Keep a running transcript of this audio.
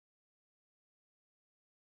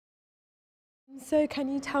So can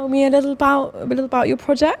you tell me a little about your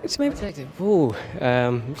project, maybe? Still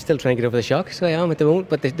trying to get over the shock, so I am at the moment.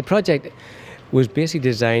 But the project was basically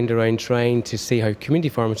designed around trying to see how community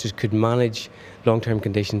pharmacists could manage long-term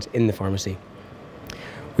conditions in the pharmacy.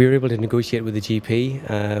 We were able to negotiate with the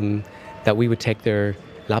GP that we would take their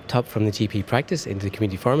laptop from the GP practice into the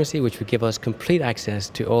community pharmacy, which would give us complete access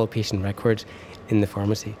to all patient records in the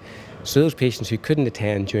pharmacy. So those patients who couldn't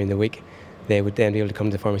attend during the week, they would then be able to come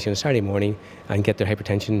to the pharmacy on a Saturday morning and get their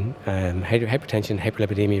hypertension,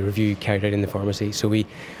 hyperlipidemia review carried out in the pharmacy. So we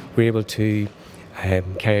were able to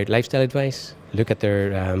carry out lifestyle advice, look at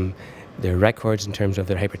their records in terms of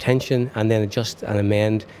their hypertension, and then adjust and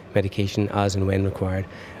amend medication as and when required.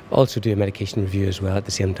 Also do a medication review as well at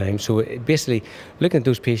the same time. So basically looking at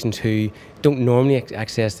those patients who don't normally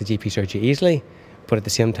access the GP surgery easily, but at the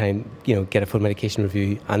same time, get a full medication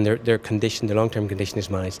review, and their condition, their long-term condition, is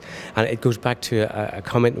managed. And it goes back to a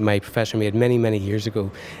comment my professor made many years ago,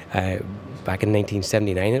 back in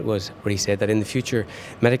 1979 it was, where he said that in the future,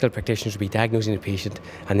 medical practitioners would be diagnosing the patient,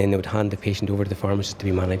 and then they would hand the patient over to the pharmacist to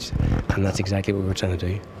be managed. And that's exactly what we were trying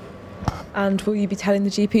to do. And will you be telling the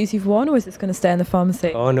GPs you've won, or is this going to stay in the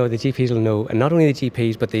pharmacy? Oh no, the GPs will know, and not only the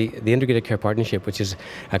GPs, but the Integrated Care Partnership, which is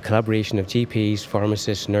a collaboration of GPs,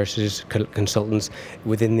 pharmacists, nurses, consultants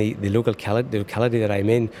within the locality that I'm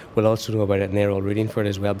in, will also know about it, and they're all rooting for it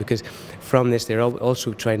as well. Because from this, they're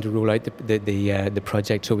also trying to roll out the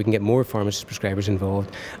project so we can get more pharmacist prescribers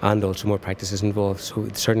involved and also more practices involved. So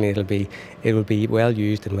certainly it will be well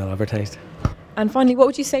used and well advertised. And finally, what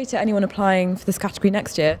would you say to anyone applying for this category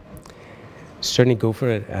next year? Certainly go for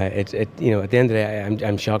it. At the end of the day,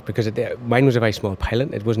 I'm shocked because mine was a very small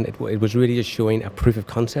pilot. It was really just showing a proof of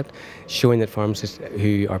concept, showing that pharmacists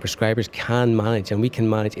who are prescribers can manage, and we can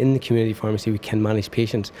manage in the community pharmacy. We can manage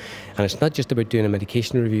patients, and it's not just about doing a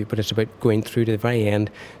medication review, but it's about going through to the very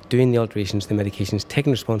end, doing the alterations, the medications,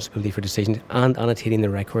 taking responsibility for decisions, and annotating the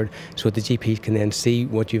record, so the GPs can then see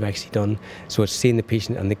what you've actually done. So it's seeing the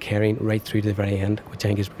patient and the caring right through to the very end, which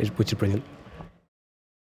I think is brilliant.